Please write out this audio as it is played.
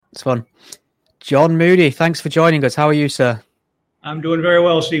It's fun. John Moody, thanks for joining us. How are you, sir? I'm doing very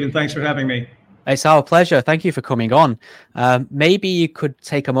well, Stephen. Thanks for having me. It's our pleasure. Thank you for coming on. Maybe you could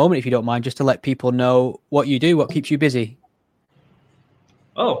take a moment, if you don't mind, just to let people know what you do, what keeps you busy.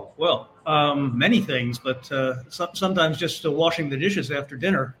 Oh, well, many things, but sometimes just washing the dishes after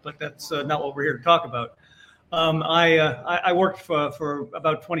dinner, but that's not what we're here to talk about. I worked for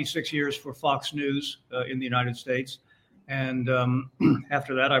about 26 years for Fox News in the United States. And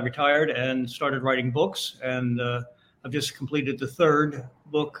after that, I retired and started writing books. And I've just completed the third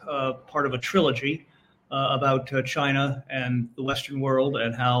book, part of a trilogy about China and the Western world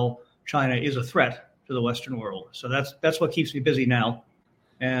and how China is a threat to the Western world. So that's what keeps me busy now.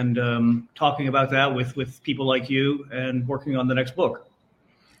 And talking about that with people like you and working on the next book.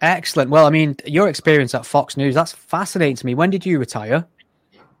 Excellent. Well, I mean, your experience at Fox News, that's fascinating to me. When did you retire?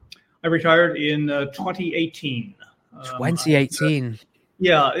 I retired in 2018. 2018.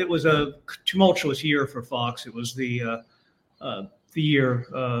 Yeah, it was a tumultuous year for Fox. It was the year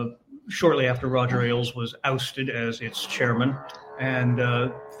shortly after Roger Ailes was ousted as its chairman,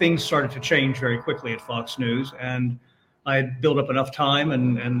 and things started to change very quickly at Fox News. And I had built up enough time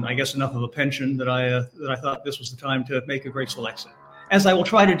and I guess enough of a pension that I thought this was the time to make a graceful exit. As I will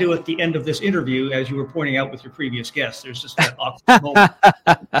try to do at the end of this interview, as you were pointing out with your previous guest, there's just that awkward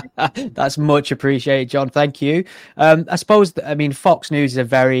moment. That's much appreciated, John. Thank you. I suppose, Fox News is a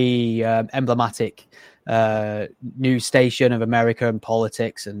very emblematic news station of America and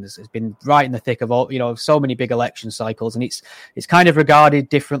politics, and it's been right in the thick of all, so many big election cycles, and it's kind of regarded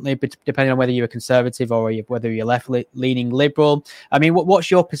differently, but depending on whether you're a conservative or whether you're left-leaning liberal. I mean, what's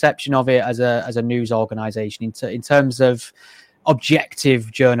your perception of it as a news organization in terms of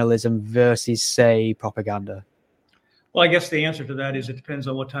objective journalism versus, say, propaganda? Well, I guess the answer to that is it depends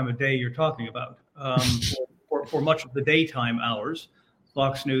on what time of day you're talking about. For much of the daytime hours,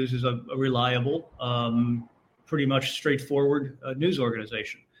 Fox News is a reliable, pretty much straightforward news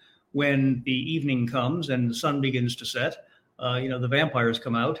organization. When the evening comes and the sun begins to set, the vampires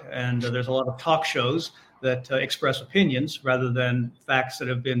come out, and there's a lot of talk shows that express opinions rather than facts that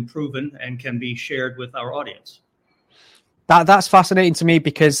have been proven and can be shared with our audience. That's fascinating to me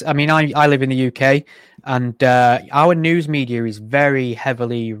because, I live in the UK, and our news media is very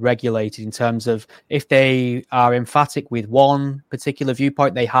heavily regulated in terms of if they are emphatic with one particular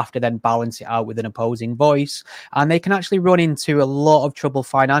viewpoint, they have to then balance it out with an opposing voice. And they can actually run into a lot of trouble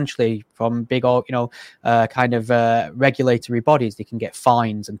financially from big, regulatory bodies. They can get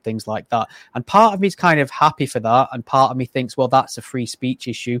fines and things like that. And part of me is kind of happy for that. And part of me thinks, well, that's a free speech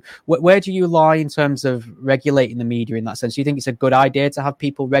issue. Where do you lie in terms of regulating the media in that sense? Do you think it's a good idea to have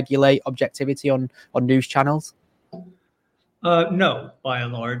people regulate objectivity on news channels? No, by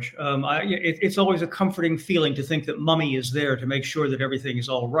and large. It's always a comforting feeling to think that Mummy is there to make sure that everything is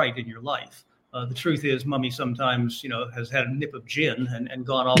all right in your life. The truth is, Mummy sometimes, has had a nip of gin and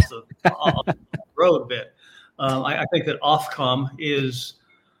gone off the road a bit. I think that Ofcom is,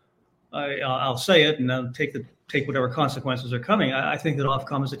 I'll say it and I'll take whatever consequences are coming. I think that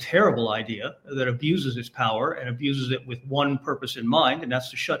Ofcom is a terrible idea that abuses its power and abuses it with one purpose in mind, and that's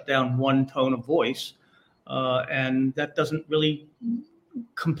to shut down one tone of voice. And that doesn't really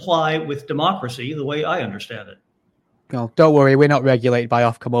comply with democracy the way I understand it. No, don't worry, we're not regulated by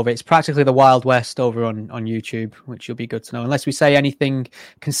Ofcom over. It's practically the Wild West over on YouTube, which will be good to know. Unless we say anything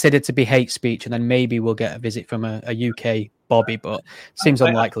considered to be hate speech, and then maybe we'll get a visit from a UK Bobby, but seems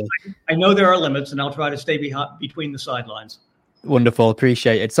unlikely. I know there are limits, and I'll try to stay between the sidelines. Wonderful,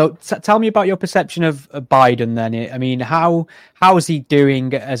 appreciate it. So tell me about your perception of Biden then. I mean, how is he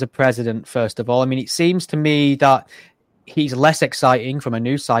doing as a president, first of all? I mean, it seems to me that he's less exciting from a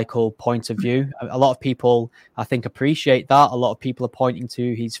news cycle point of view. A lot of people, I think, appreciate that. A lot of people are pointing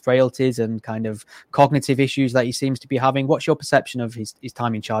to his frailties and kind of cognitive issues that he seems to be having. What's your perception of his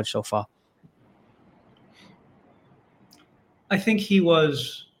time in charge so far? I think he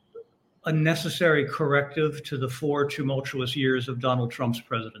was a necessary corrective to the 4 tumultuous years of Donald Trump's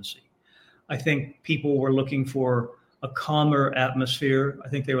presidency. I think people were looking for a calmer atmosphere. I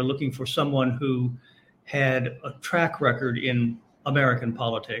think they were looking for someone who had a track record in American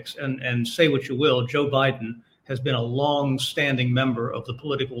politics. And say what you will, Joe Biden has been a long-standing member of the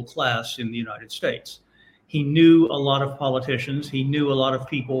political class in the United States. He knew a lot of politicians. He knew a lot of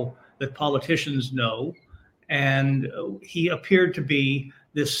people that politicians know. And he appeared to be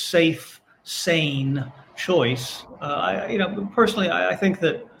this safe, sane choice. Personally, I think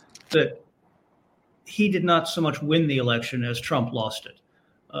that he did not so much win the election as Trump lost it.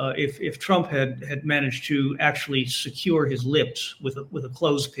 If Trump had managed to actually secure his lips with a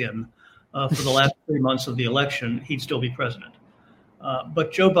clothespin for the last 3 months of the election, he'd still be president.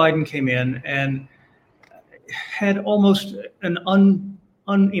 But Joe Biden came in and had almost an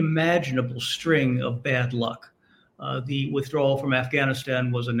unimaginable string of bad luck. The withdrawal from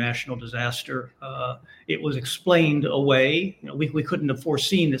Afghanistan was a national disaster. It was explained away. We couldn't have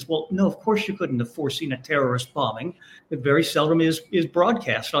foreseen this. Well, no, of course you couldn't have foreseen a terrorist bombing. It very seldom is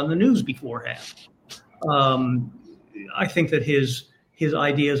broadcast on the news beforehand. I think that his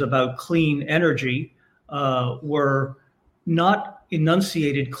ideas about clean energy were not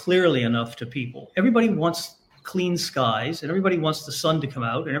enunciated clearly enough to people. Everybody wants clean skies, and everybody wants the sun to come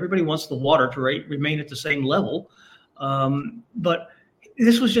out, and everybody wants the water to remain at the same level. But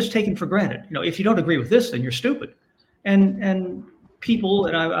this was just taken for granted. If you don't agree with this, then you're stupid. And people,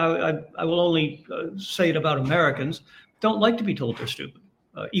 and I will only say it about Americans, don't like to be told they're stupid,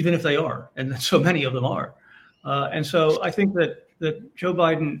 even if they are, and so many of them are. And so I think that Joe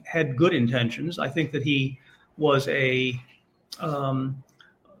Biden had good intentions. I think that he was a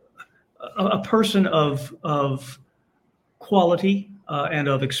person of quality and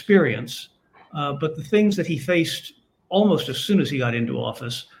of experience, but the things that he faced almost as soon as he got into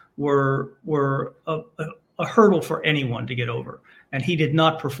office were a hurdle for anyone to get over, and he did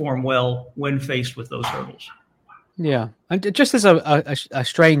not perform well when faced with those hurdles. Yeah, and just as a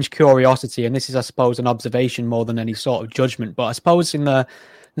strange curiosity, and this is, I suppose, an observation more than any sort of judgment, but I suppose in the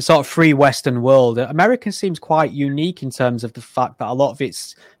sort of free Western world, America seems quite unique in terms of the fact that a lot of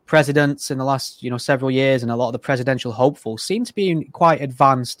its presidents in the last several years and a lot of the presidential hopefuls seem to be in quite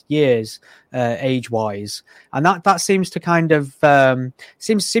advanced years age-wise, and that seems to kind of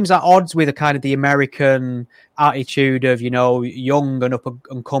seems at odds with a kind of the American attitude of young and up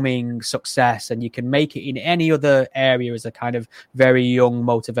and coming success, and you can make it in any other area as a kind of very young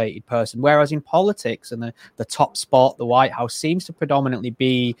motivated person, whereas in politics and the top spot, the White House, seems to predominantly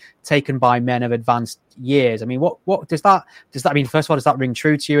be taken by men of advanced years. I mean, what does that mean? First of all, does that ring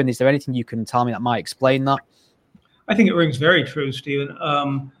true to you, and is there anything you can tell me that might explain that? I think it rings very true, Stephen.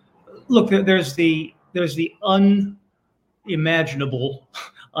 Look, there's the unimaginable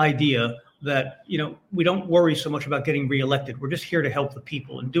idea that we don't worry so much about getting reelected. We're just here to help the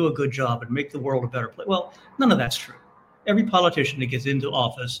people and do a good job and make the world a better place. Well, none of that's true. Every politician that gets into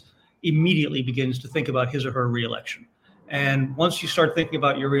office immediately begins to think about his or her reelection. And once you start thinking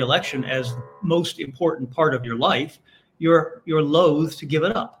about your reelection as the most important part of your life, you're loath to give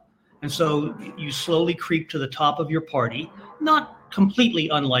it up. And so you slowly creep to the top of your party, not completely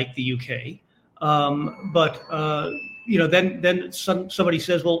unlike the UK, but then somebody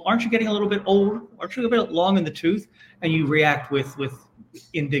says, well, aren't you getting a little bit old? Aren't you a bit long in the tooth? And you react with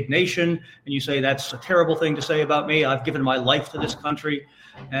indignation, and you say, that's a terrible thing to say about me. I've given my life to this country.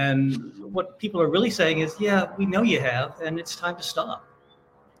 And what people are really saying is, yeah, we know you have, and it's time to stop.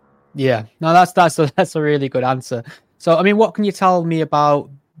 Yeah, no, that's a really good answer. So, I mean, what can you tell me about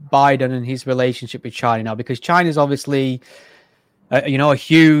Biden and his relationship with China now? Because China is obviously, a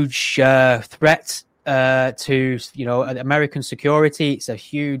huge threat to American security. It's a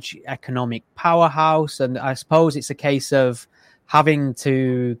huge economic powerhouse, and I suppose it's a case of having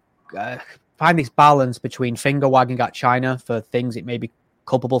to find this balance between finger wagging at China for things it may be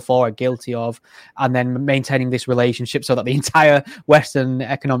culpable for or guilty of, and then maintaining this relationship so that the entire Western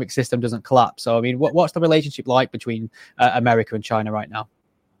economic system doesn't collapse. So, I mean, what's the relationship like between America and China right now?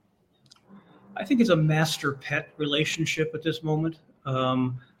 I think it's a master-pet relationship at this moment.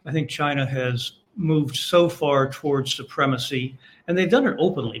 I think China has moved so far towards supremacy, and they've done it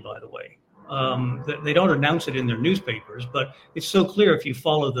openly, by the way. They don't announce it in their newspapers, but it's so clear if you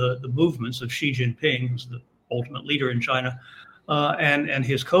follow the movements of Xi Jinping, who's the ultimate leader in China, and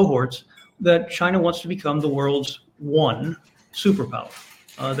his cohorts, that China wants to become the world's one superpower.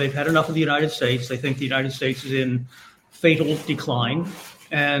 They've had enough of the United States. They think the United States is in fatal decline,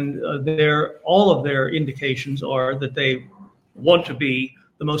 and all of their indications are that they want to be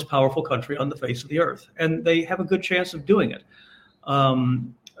the most powerful country on the face of the earth, and they have a good chance of doing it.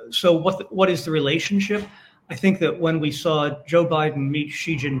 So what is the relationship? I think that when we saw Joe Biden meet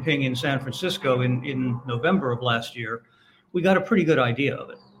Xi Jinping in San Francisco in November of last year, we got a pretty good idea of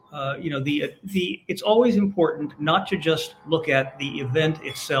it. It's always important not to just look at the event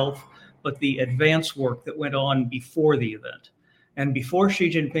itself, but the advance work that went on before the event. And before Xi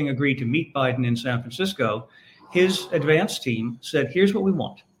Jinping agreed to meet Biden in San Francisco, his advance team said, here's what we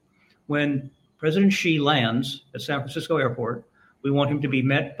want. When President Xi lands at San Francisco Airport, we want him to be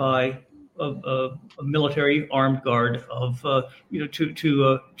met by a military armed guard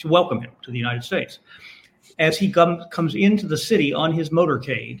to welcome him to the United States. As he comes into the city on his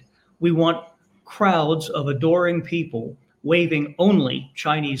motorcade, we want crowds of adoring people waving only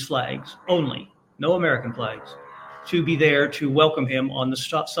Chinese flags, only, no American flags, to be there to welcome him on the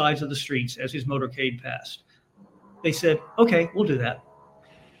sides of the streets as his motorcade passed. They said, okay, we'll do that.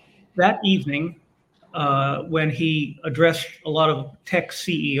 That evening, when he addressed a lot of tech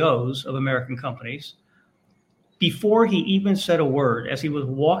CEOs of American companies, before he even said a word, as he was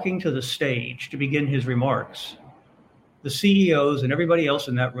walking to the stage to begin his remarks, the CEOs and everybody else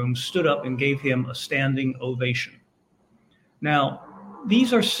in that room stood up and gave him a standing ovation. Now,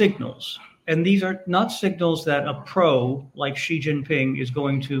 these are signals, and these are not signals that a pro like Xi Jinping is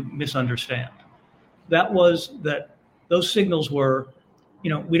going to misunderstand. Those signals were,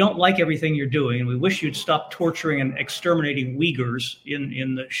 we don't like everything you're doing, and we wish you'd stop torturing and exterminating Uyghurs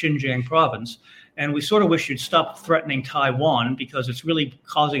in the Xinjiang province. And we sort of wish you'd stop threatening Taiwan because it's really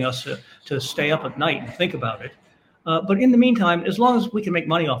causing us to stay up at night and think about it. But in the meantime, as long as we can make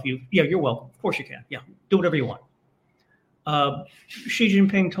money off you, yeah, you're welcome. Of course you can. Yeah, do whatever you want. Xi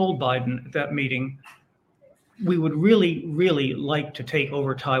Jinping told Biden at that meeting, we would really, really like to take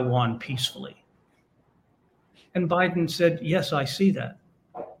over Taiwan peacefully. And Biden said, yes, I see that.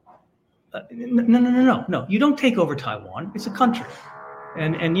 No. You don't take over Taiwan. It's a country.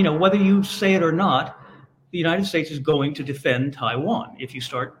 And whether you say it or not, the United States is going to defend Taiwan if you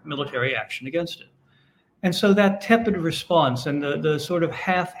start military action against it. And so that tepid response and the sort of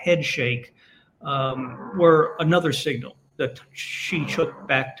half head shake were another signal that Xi took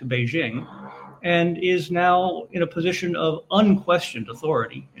back to Beijing and is now in a position of unquestioned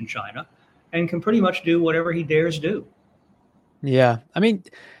authority in China and can pretty much do whatever he dares do. Yeah, I mean,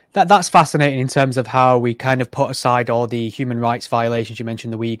 that's fascinating in terms of how we kind of put aside all the human rights violations. You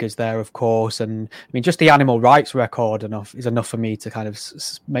mentioned the Uyghurs there, of course, and I mean, just the animal rights record is enough for me to kind of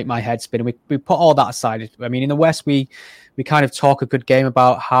make my head spin. And we put all that aside. I mean, in the West, we kind of talk a good game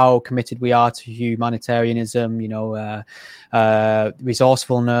about how committed we are to humanitarianism,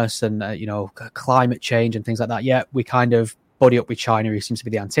 resourcefulness, and climate change and things like that. Yet we kind of buddy up with China, who seems to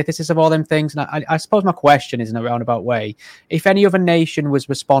be the antithesis of all them things. And I suppose my question is, in a roundabout way, if any other nation was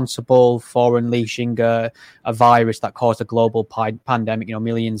responsible for unleashing a virus that caused a global pandemic,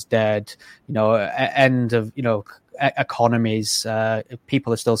 millions dead, end of, economies,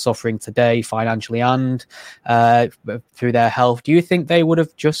 people are still suffering today financially and through their health, do you think they would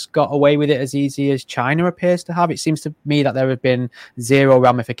have just got away with it as easy as China appears to have? It seems to me that there have been zero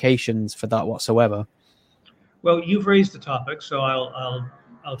ramifications for that whatsoever. Well, you've raised the topic, so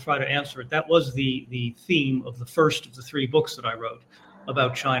I'll try to answer it. That was the theme of the first of the three books that I wrote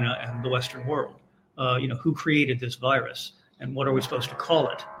about China and the Western world. Who created this virus and what are we supposed to call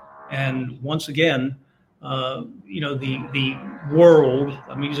it? And once again, the world,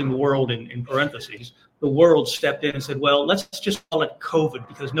 I'm using the world in parentheses, the world stepped in and said, well, let's just call it COVID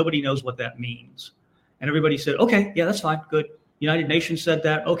because nobody knows what that means. And everybody said, okay, yeah, that's fine, good. United Nations said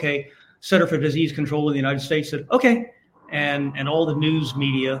that, okay. Center for Disease Control in the United States said, okay. And all the news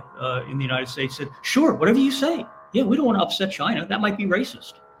media in the United States said, sure, whatever you say. Yeah, we don't want to upset China. That might be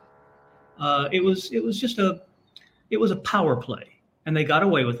racist. It was a power play, and they got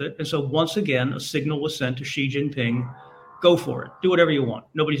away with it. And so once again, a signal was sent to Xi Jinping, go for it. Do whatever you want.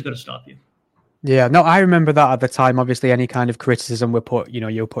 Nobody's going to stop you. Yeah, no, I remember that at the time. Obviously, any kind of criticism you're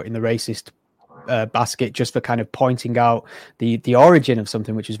put in the racist basket just for kind of pointing out the origin of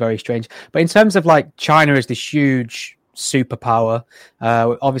something, which is very strange. But in terms of like China as this huge superpower,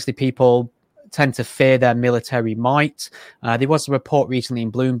 obviously people tend to fear their military might. There was a report recently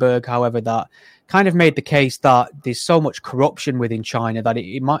in Bloomberg, however, that kind of made the case that there's so much corruption within China that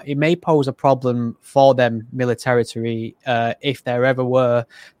it may pose a problem for them militarily if there ever were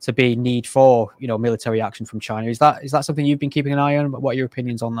to be need for military action from China. Is that something you've been keeping an eye on? What are your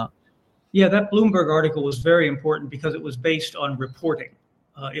opinions on that? Yeah, that Bloomberg article was very important because it was based on reporting.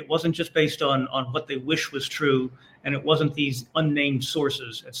 It wasn't just based on what they wish was true, and it wasn't these unnamed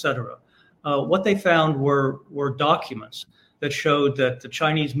sources, et cetera. What they found were documents that showed that the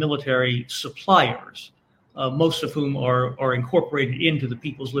Chinese military suppliers, most of whom are incorporated into the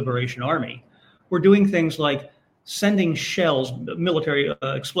People's Liberation Army, were doing things like sending shells, military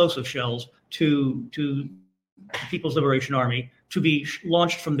explosive shells, to the People's Liberation Army to be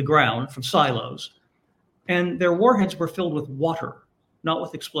launched from the ground, from silos. And their warheads were filled with water, not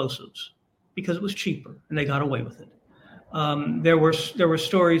with explosives, because it was cheaper, and they got away with it. There were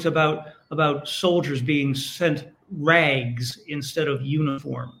stories about soldiers being sent rags instead of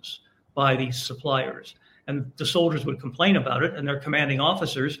uniforms by these suppliers. And the soldiers would complain about it, and their commanding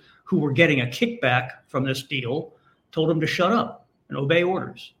officers, who were getting a kickback from this deal, told them to shut up and obey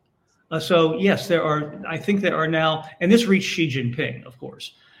orders. So yes, I think there are now, and this reached Xi Jinping, of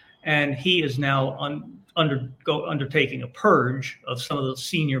course, and he is now undertaking a purge of some of the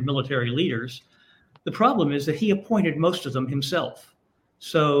senior military leaders. The problem is that he appointed most of them himself.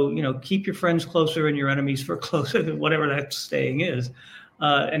 So, keep your friends closer and your enemies for closer, whatever that saying is.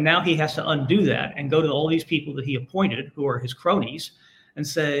 And now he has to undo that and go to all these people that he appointed, who are his cronies, and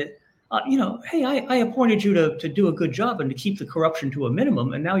say, hey, I appointed you to do a good job and to keep the corruption to a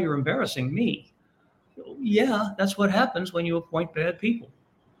minimum, and now you're embarrassing me. Yeah, that's what happens when you appoint bad people.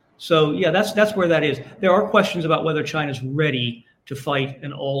 So, yeah, that's where that is. There are questions about whether China's ready to fight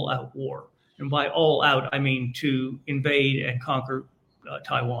an all-out war. And by all out, I mean to invade and conquer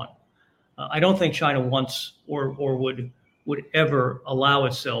Taiwan. I don't think China wants or would ever allow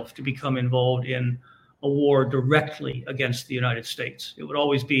itself to become involved in a war directly against the United States. It would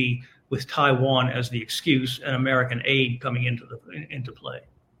always be with Taiwan as the excuse and American aid coming into play.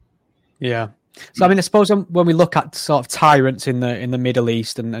 Yeah. So, I suppose when we look at sort of tyrants in the Middle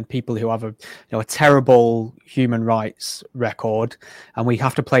East and people who have a terrible human rights record, and we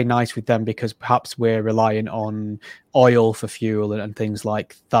have to play nice with them because perhaps we're reliant on oil for fuel and things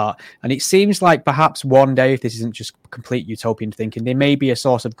like that. And it seems like perhaps one day, if this isn't just complete utopian thinking, there may be a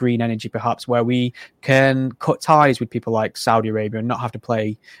source of green energy perhaps where we can cut ties with people like Saudi Arabia and not have to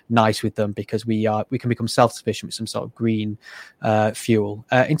play nice with them because we can become self-sufficient with some sort of green fuel.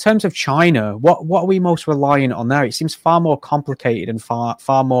 In terms of China, what are we most reliant on there? It seems far more complicated and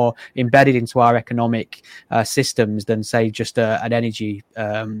far more embedded into our economic systems than, say, just an energy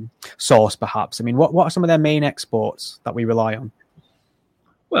source, perhaps. What are some of their main exports that we rely on?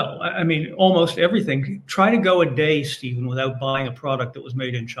 Well, almost everything. Try to go a day, Stephen, without buying a product that was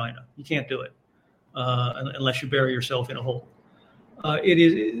made in China. You can't do it unless you bury yourself in a hole.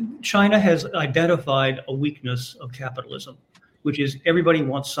 China has identified a weakness of capitalism, which is everybody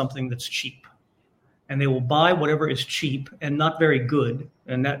wants something that's cheap. And they will buy whatever is cheap and not very good,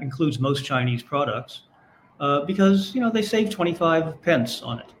 and that includes most Chinese products, because they save 25 pence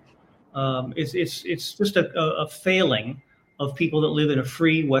on it. It's just a failing of people that live in a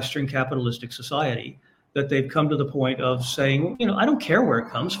free Western capitalistic society, that they've come to the point of saying, I don't care where it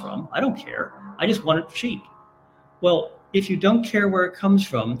comes from. I don't care. I just want it cheap. Well, if you don't care where it comes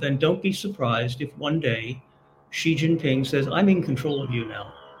from, then don't be surprised if one day Xi Jinping says, I'm in control of you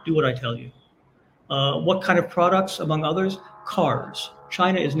now. Do what I tell you. What kind of products, among others? Cars.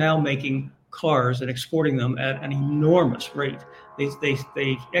 China is now making cars and exporting them at an enormous rate.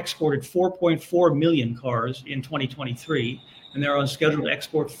 They exported 4.4 million cars in 2023, and they're on schedule to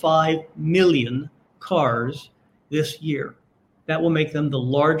export 5 million cars this year. That will make them the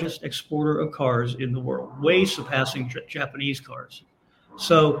largest exporter of cars in the world, way surpassing Japanese cars.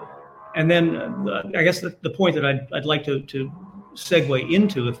 So, and then I guess the point that I'd like to segue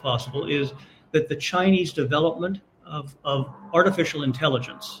into, if possible, is that the Chinese development of artificial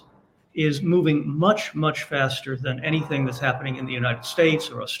intelligence is moving much, much faster than anything that's happening in the United States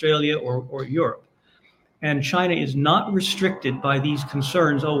or Australia or Europe. And China is not restricted by these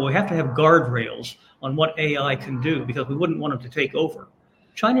concerns, we have to have guardrails on what AI can do because we wouldn't want them to take over.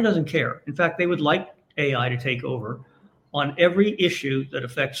 China doesn't care. In fact, they would like AI to take over on every issue that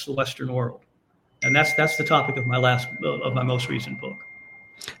affects the Western world. And that's the topic of my most recent book.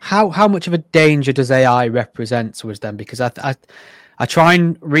 How much of a danger does AI represent to us then? Because I try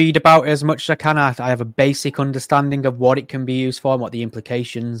and read about it as much as I can. I have a basic understanding of what it can be used for and what the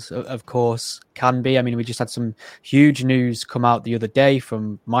implications, of course, can be. We just had some huge news come out the other day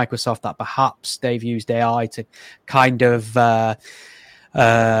from Microsoft that perhaps they've used AI to kind of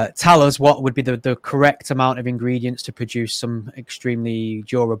tell us what would be the correct amount of ingredients to produce some extremely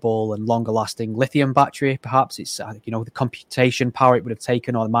durable and longer lasting lithium battery. Perhaps it's the computation power it would have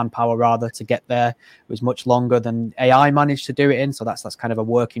taken, or the manpower rather, to get there was much longer than AI managed to do it in. So that's kind of a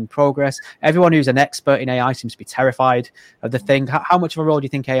work in progress. Everyone who's an expert in AI seems to be terrified of the thing. How much of a role do you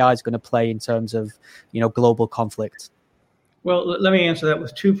think AI is going to play in terms of global conflict? Well, let me answer that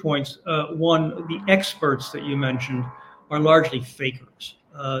with 2 points. One, the experts that you mentioned are largely fakers.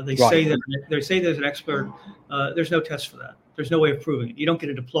 They say there's an expert. There's no test for that. There's no way of proving it. You don't get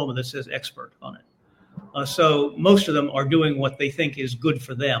a diploma that says expert on it. So most of them are doing what they think is good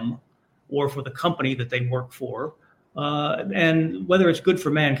for them or for the company that they work for. And whether it's good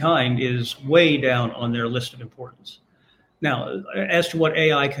for mankind is way down on their list of importance. Now, as to what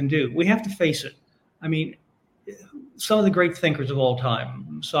AI can do, we have to face it. Some of the great thinkers of all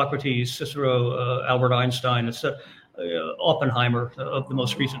time, Socrates, Cicero, Albert Einstein, etc., Oppenheimer of the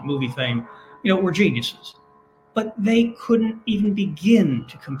most recent movie fame, were geniuses, but they couldn't even begin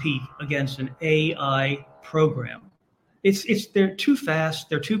to compete against an AI program. They're too fast,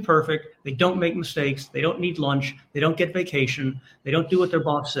 they're too perfect, they don't make mistakes, they don't need lunch, they don't get vacation, they don't do what their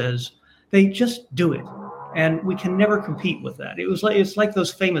boss says, they just do it, and we can never compete with that. It's like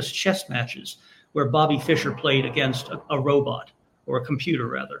those famous chess matches where Bobby Fischer played against a robot, or a computer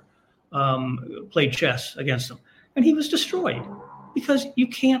rather, played chess against him, and he was destroyed because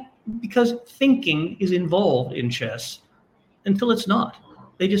because thinking is involved in chess until it's not.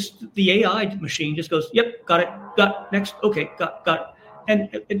 The AI machine just goes, yep, got it, next, okay, got it. And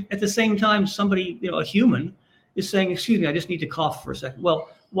at the same time, somebody, a human, is saying, excuse me, I just need to cough for a second. Well,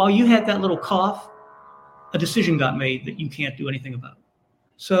 while you had that little cough, a decision got made that you can't do anything about.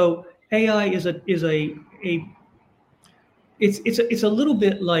 So AI is it's a little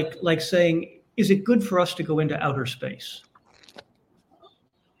bit like saying, is it good for us to go into outer space?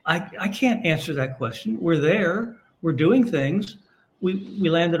 I can't answer that question. We're there, we're doing things. We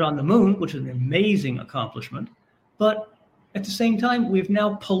landed on the moon, which is an amazing accomplishment, but at the same time, we've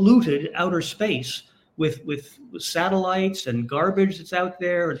now polluted outer space with satellites and garbage that's out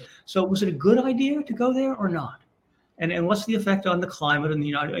there. So was it a good idea to go there or not? And what's the effect on the climate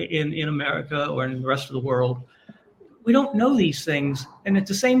in America or in the rest of the world? We don't know these things. And at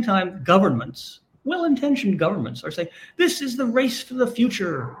the same time, governments, well-intentioned governments, are saying, this is the race to the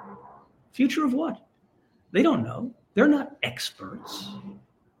future. Future of what? They don't know. They're not experts.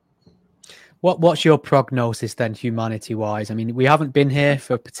 What's your prognosis then, humanity-wise? I mean, we haven't been here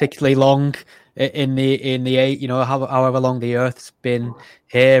for particularly long in the however long the Earth's been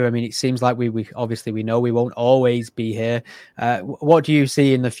here. I mean, it seems like we obviously we know we won't always be here. What do you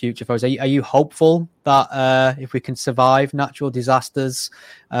see in the future for us? Are you hopeful that if we can survive natural disasters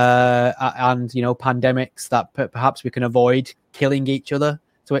and pandemics, that perhaps we can avoid killing each other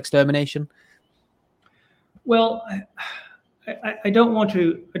to extermination? Well, I don't want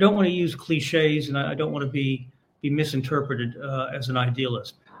to use cliches, and I don't want to be misinterpreted as an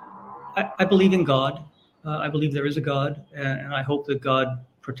idealist. I believe in God. I believe there is a God, and I hope that God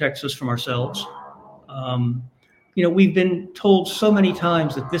protects us from ourselves. We've been told so many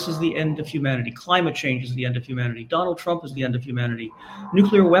times that this is the end of humanity. Climate change is the end of humanity. Donald Trump is the end of humanity.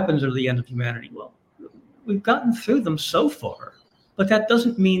 Nuclear weapons are the end of humanity. Well, we've gotten through them so far, but that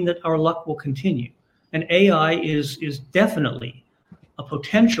doesn't mean that our luck will continue. And AI is definitely a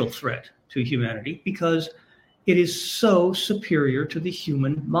potential threat to humanity because it is so superior to the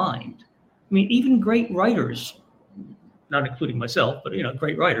human mind. I mean, even great writers, not including myself, but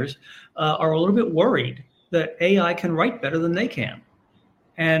great writers, are a little bit worried that AI can write better than they can.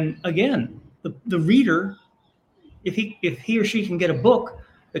 And again, the reader, if he or she can get a book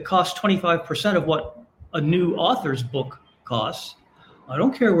that costs 25% of what a new author's book costs, I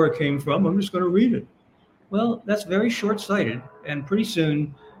don't care where it came from, I'm just going to read it. Well, that's very short-sighted, and pretty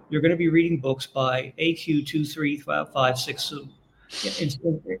soon you're going to be reading books by AQ 23556,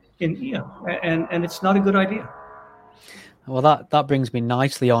 and it's not a good idea. Well, that brings me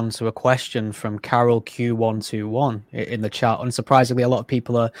nicely on to a question from Carol Q121 in the chat. Unsurprisingly, a lot of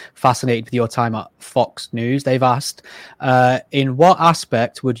people are fascinated with your time at Fox News. They've asked, in what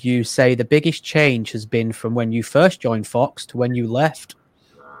aspect would you say the biggest change has been from when you first joined Fox to when you left?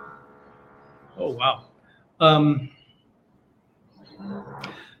 Oh, wow.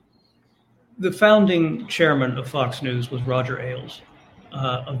 The founding chairman of Fox News was Roger Ailes,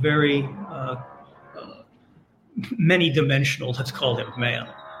 a very many-dimensional, let's call him, man.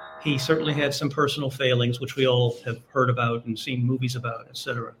 He certainly had some personal failings, which we all have heard about and seen movies about,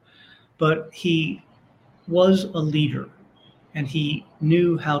 etc. But he was a leader, and he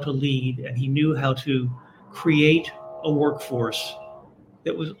knew how to lead, and he knew how to create a workforce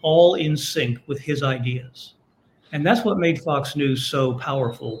that was all in sync with his ideas. And that's what made Fox News so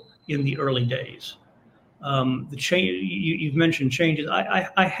powerful in the early days. The change you've mentioned changes.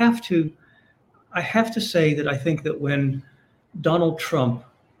 I have to say that I think that when Donald Trump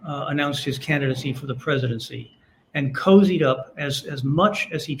announced his candidacy for the presidency and cozied up as much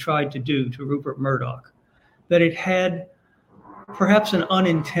as he tried to do to Rupert Murdoch, that it had perhaps an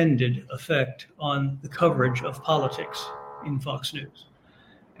unintended effect on the coverage of politics in Fox News.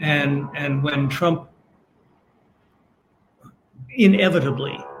 And when Trump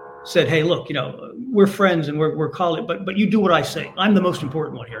inevitably said, hey, look, we're friends and we're colleagues, but you do what I say. I'm the most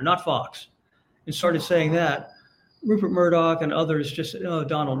important one here, not Fox. And started saying that, Rupert Murdoch and others just said, oh,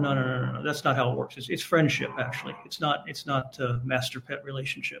 Donald, no, that's not how it works. It's friendship, actually. It's not master-pet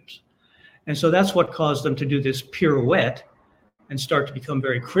relationships. And so that's what caused them to do this pirouette and start to become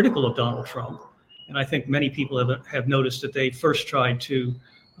very critical of Donald Trump. And I think many people have noticed that they first tried to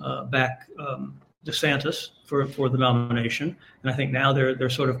back DeSantis for the nomination, and I think now they're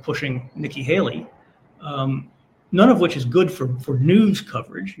sort of pushing Nikki Haley. None of which is good for news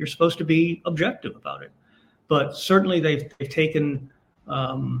coverage. You're supposed to be objective about it, but certainly they've taken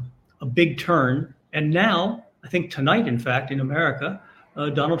a big turn. And now I think tonight, in fact, in America,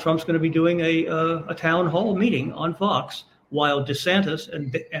 Donald Trump's going to be doing a town hall meeting on Fox while DeSantis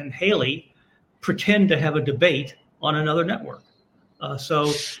and Haley pretend to have a debate on another network.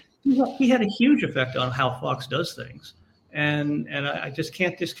 So he had a huge effect on how Fox does things. And I just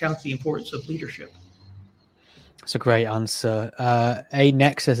can't discount the importance of leadership. That's a great answer. A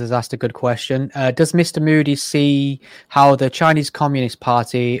Nexus has asked a good question. Does Mr. Moody see how the Chinese Communist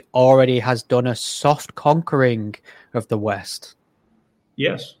Party already has done a soft conquering of the West?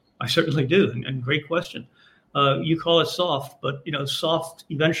 Yes, I certainly do. And great question. You call it soft, but soft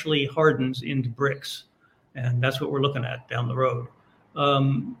eventually hardens into bricks. And that's what we're looking at down the road.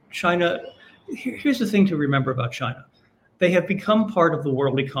 China, here's the thing to remember about China. They have become part of the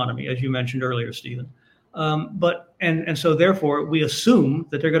world economy, as you mentioned earlier, Stephen. So therefore, we assume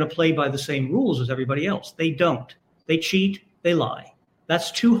that they're going to play by the same rules as everybody else. They don't. They cheat, they lie.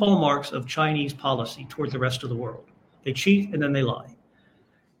 That's two hallmarks of Chinese policy toward the rest of the world. They cheat and then they lie.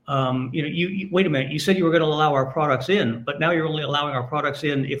 You wait a minute. You said you were going to allow our products in, but now you're only allowing our products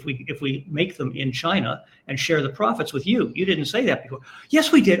in if we make them in China and share the profits with you. You didn't say that before.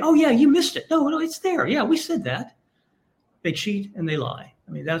 Yes, we did. Oh yeah, you missed it. No, it's there. Yeah, we said that. They cheat and they lie.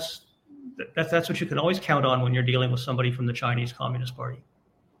 I mean, that's what you can always count on when you're dealing with somebody from the Chinese Communist Party.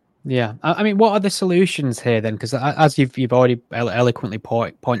 Yeah, I mean, what are the solutions here then? Because as you've already eloquently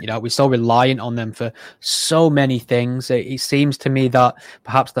pointed out, we're so reliant on them for so many things. It seems to me that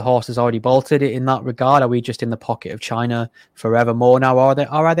perhaps the horse has already bolted it in that regard. Are we just in the pocket of China forevermore now? Or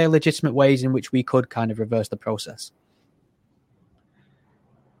are there legitimate ways in which we could kind of reverse the process?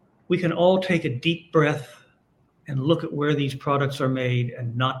 We can all take a deep breath and look at where these products are made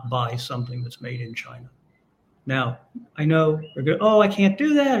and not buy something that's made in China. Now, I know they're going, I can't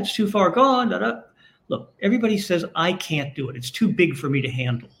do that. It's too far gone. Da-da. Look, everybody says, I can't do it. It's too big for me to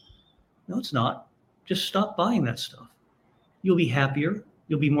handle. No, it's not. Just stop buying that stuff. You'll be happier.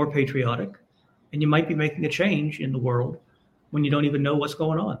 You'll be more patriotic. And you might be making a change in the world when you don't even know what's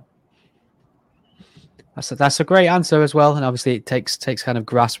going on. That's a great answer as well, and obviously it takes kind of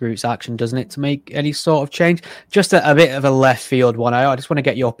grassroots action, doesn't it, to make any sort of change? Just a bit of a left field one. I just want to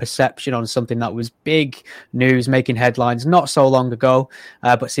get your perception on something that was big news, making headlines not so long ago,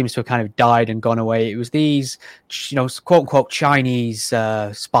 but seems to have kind of died and gone away. It was these, quote unquote Chinese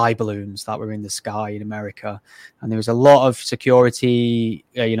spy balloons that were in the sky in America, and there was a lot of security,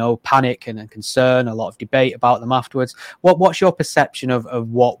 panic and concern, a lot of debate about them afterwards. What's your perception of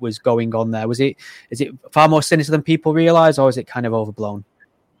what was going on there? Is it far more sinister than people realize, or is it kind of overblown?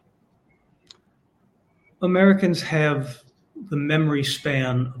 Americans have the memory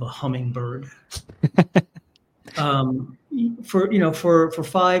span of a hummingbird. For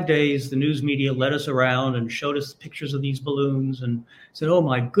 5 days, the news media led us around and showed us pictures of these balloons and said, "Oh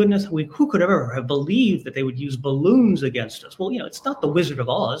my goodness, who could ever have believed that they would use balloons against us?" Well, it's not the Wizard of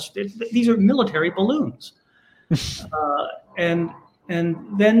Oz. These are military balloons. And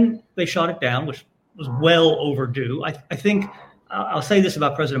then they shot it down, which was well overdue. I think I'll say this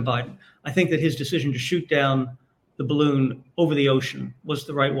about President Biden. I think that his decision to shoot down the balloon over the ocean was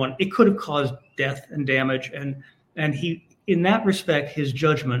the right one. It could have caused death and damage, and he, in that respect, his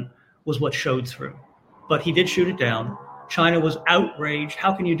judgment was what showed through. But he did shoot it down. China was outraged.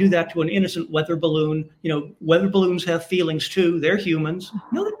 How can you do that to an innocent weather balloon? Weather balloons have feelings too. They're humans.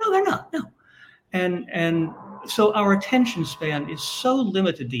 No, they're not. No. And so our attention span is so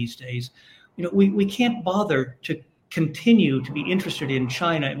limited these days. We can't bother to continue to be interested in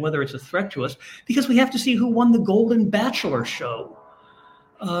China and whether it's a threat to us because we have to see who won the Golden Bachelor show.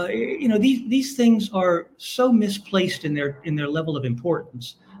 These things are so misplaced in their level of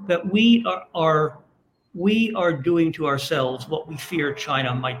importance that we are doing to ourselves what we fear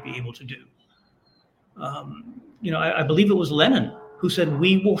China might be able to do. I believe it was Lenin who said,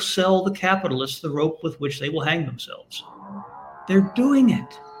 "We will sell the capitalists the rope with which they will hang themselves." They're doing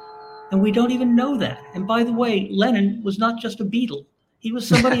it. And we don't even know that. And by the way, Lenin was not just a Beatle. He was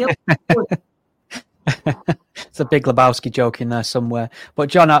somebody else. It's a big Lebowski joke in there somewhere. But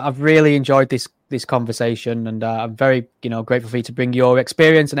John, I've really enjoyed this conversation, and I'm very grateful for you to bring your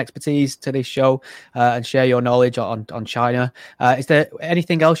experience and expertise to this show and share your knowledge on China. Is there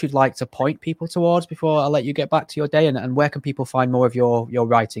anything else you'd like to point people towards before I let you get back to your day? And where can people find more of your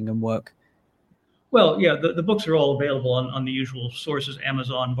writing and work? Well, yeah, the books are all available on the usual sources: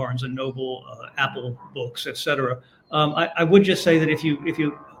 Amazon, Barnes and Noble, Apple Books, etc. I would just say that if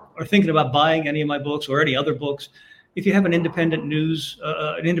you are thinking about buying any of my books or any other books, if you have an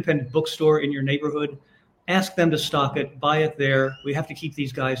independent bookstore in your neighborhood, ask them to stock it, buy it there. We have to keep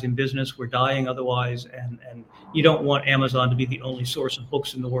these guys in business. We're dying otherwise, and you don't want Amazon to be the only source of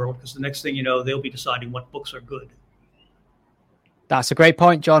books in the world, because the next thing you know, they'll be deciding what books are good. That's a great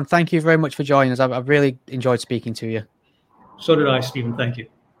point, John. Thank you very much for joining us. I've really enjoyed speaking to you. So did I, Stephen. Thank you.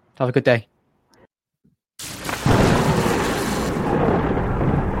 Have a good day.